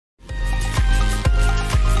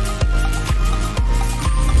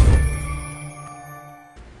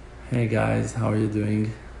Hey guys, how are you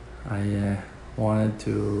doing? I wanted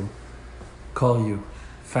to call you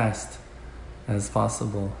fast as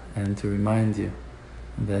possible and to remind you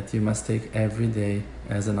that you must take every day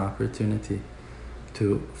as an opportunity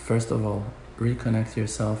to, first of all, reconnect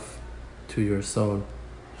yourself to your soul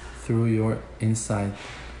through your insight,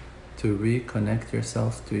 to reconnect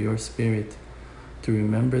yourself to your spirit, to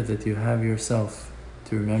remember that you have yourself,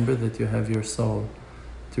 to remember that you have your soul,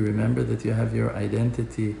 to remember that you have your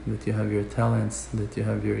identity, that you have your talents, that you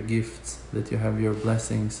have your gifts, that you have your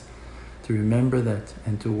blessings, to remember that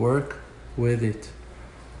and to work with it.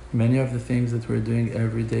 Many of the things that we're doing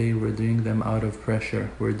every day, we're doing them out of pressure,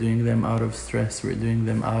 we're doing them out of stress, we're doing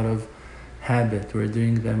them out of habit, we're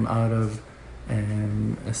doing them out of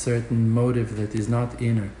a certain motive that is not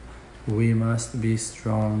inner. We must be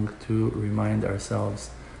strong to remind ourselves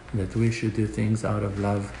that we should do things out of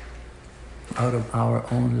love, out of our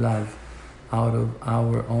own love, out of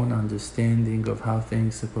our own understanding of how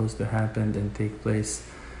things are supposed to happen and take place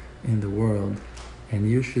in the world.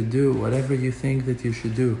 And you should do whatever you think that you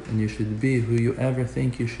should do, and you should be who you ever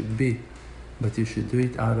think you should be, but you should do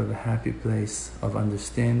it out of a happy place of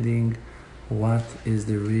understanding what is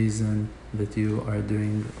the reason that you are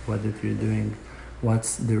doing what that you're doing,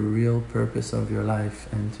 what's the real purpose of your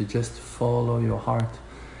life, and to just follow your heart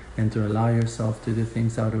and to allow yourself to do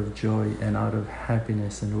things out of joy and out of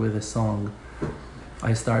happiness and with a song.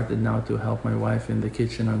 I started now to help my wife in the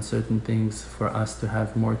kitchen on certain things for us to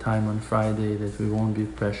have more time on Friday, that we won't be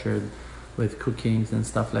pressured with cookings and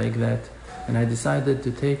stuff like that. And I decided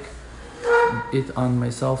to take it on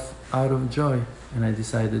myself out of joy, and I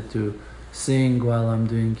decided to sing while I'm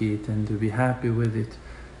doing it and to be happy with it.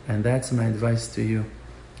 And that's my advice to you.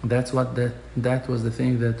 That was the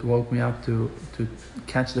thing that woke me up to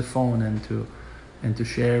catch the phone and to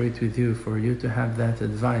share it with you, for you to have that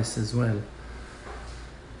advice as well,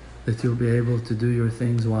 that you'll be able to do your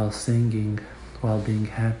things while singing, while being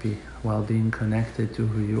happy, while being connected to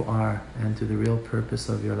who you are and to the real purpose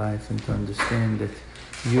of your life, and to understand that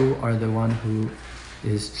you are the one who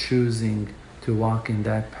is choosing to walk in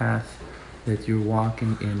that path that you're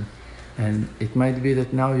walking in. And it might be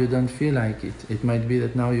that now you don't feel like it. It might be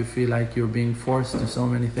that now you feel like you're being forced to so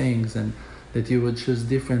many things and that you would choose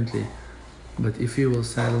differently. But if you will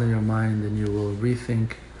settle your mind and you will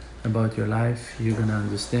rethink about your life, you're going to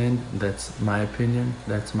understand, that's my opinion,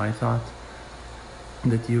 that's my thought,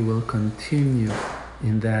 that you will continue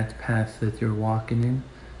in that path that you're walking in,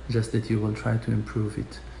 just that you will try to improve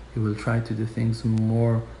it. You will try to do things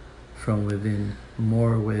more from within,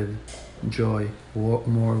 more with joy,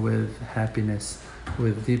 more with happiness,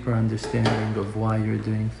 with deeper understanding of why you're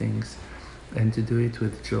doing things, and to do it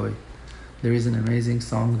with joy. There is an amazing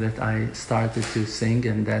song that I started to sing,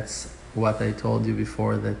 and that's what I told you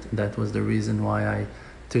before, that was the reason why I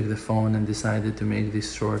took the phone and decided to make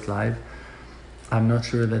this short live. I'm not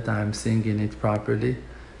sure that I'm singing it properly.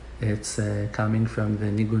 It's coming from the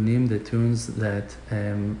nigunim, the tunes that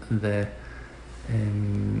the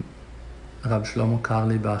Rab Shlomo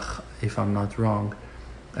Karlibach, if I'm not wrong,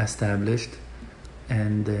 established,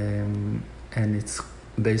 and it's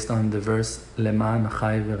based on the verse Leman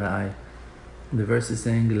Chai V'Re'ai. The verse is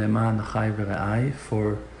saying Leman Chai V'Re'ai,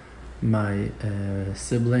 for my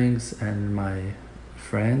siblings and my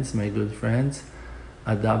friends, my good friends.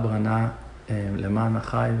 Adabrana Leman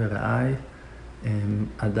Chai V'Re'ai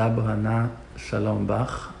Adabrana Shalom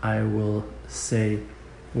Bach. I will say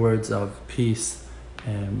words of peace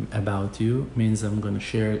about you, means I'm going to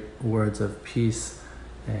share words of peace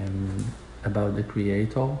about the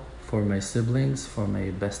Creator for my siblings, for my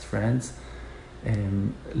best friends.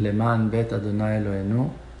 Leman bet Adonai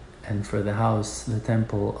Eloheinu, and for the house, the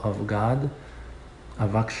temple of God.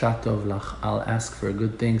 Avak shatov lach, I'll ask for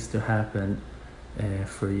good things to happen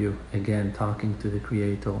for you. Again, talking to the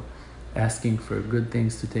Creator, asking for good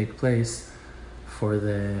things to take place for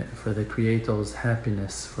the Creator's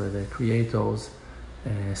happiness, for the Creator's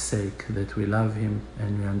sake, that we love Him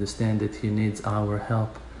and we understand that He needs our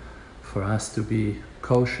help for us to be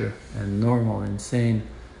kosher and normal and sane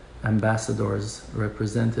ambassadors,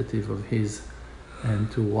 representative of His, and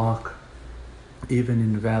to walk even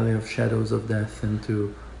in valley of shadows of death, and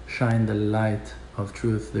to shine the light of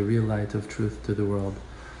truth, the real light of truth, to the world.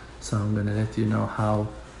 So I'm going to let you know how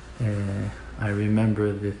I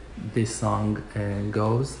remember that this song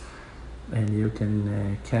goes, and you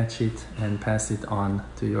can catch it and pass it on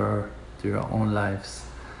to your own lives.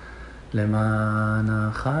 Leman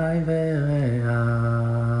achai v're'ai,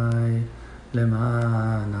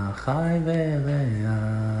 leman achai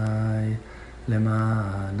v're'ai,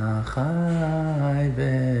 leman achai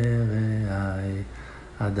v're'ai,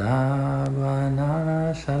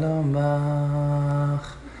 אדברה שלום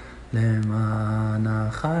בך, למען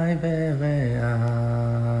החי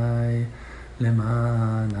ורעי,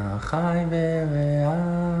 למען החי ורעי,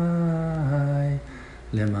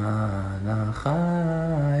 למען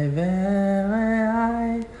החי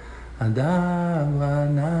ורעי,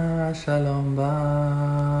 אדברה שלום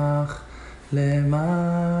בך,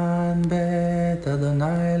 למען בית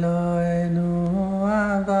אדוני אלוהינו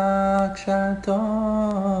אבקשה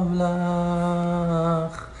טוב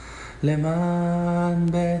לך, למען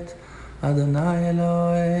בית אדוני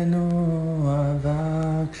אלוהינו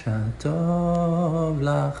אבקשה טוב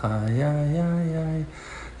לך,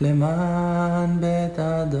 למען בית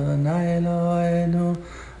אדוני אלוהינו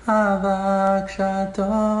אבקשה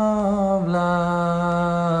טוב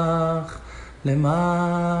לך,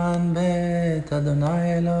 למען בית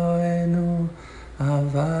אדוני אלוהינו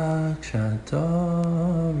אבקשה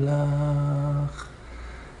טוב לך,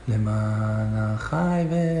 למען החי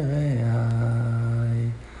ורעי,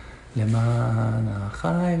 למען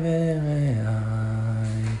החי ורעי,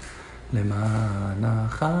 למען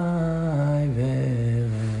החי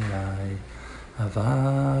ורעי,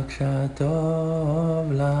 אבקשה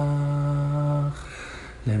טוב לך,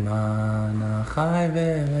 למען החי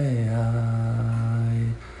ורעי,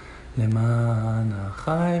 למען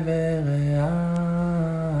החי ורעי,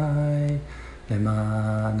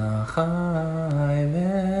 למען החי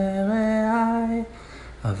ורעי,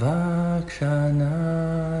 אבקשה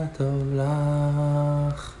טוב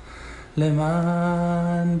לך,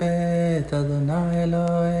 למען בית אדוני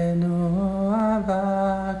אלוהינו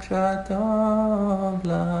אבקשה טוב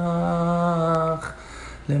לך,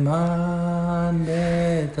 למען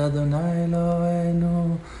בית אדוני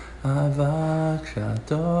אלוהינו אבקשה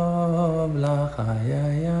טוב לך,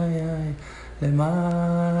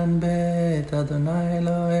 למען בית אדוני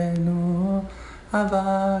אלוהינו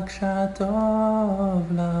אבקשה טוב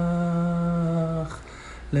לך,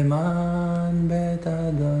 למען בית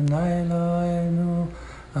אדוני אלוהינו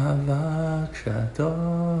אבקשה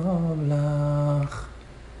טוב לך.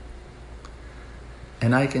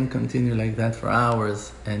 And I can continue like that for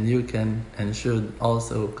hours, and you can and should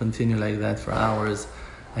also continue like that for hours.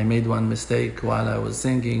 I made one mistake while I was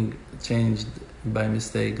singing, changed by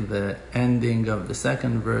mistake the ending of the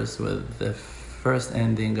second verse with the first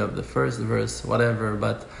ending of the first verse, whatever,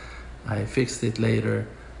 but I fixed it later.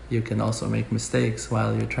 You can also make mistakes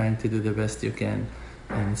while you're trying to do the best you can,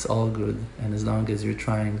 and it's all good. And as long as you're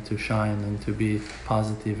trying to shine and to be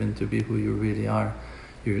positive and to be who you really are,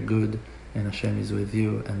 you're good, and HaShem is with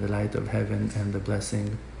you, and the light of heaven and the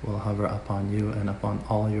blessing will hover upon you and upon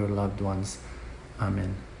all your loved ones.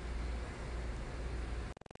 Amen.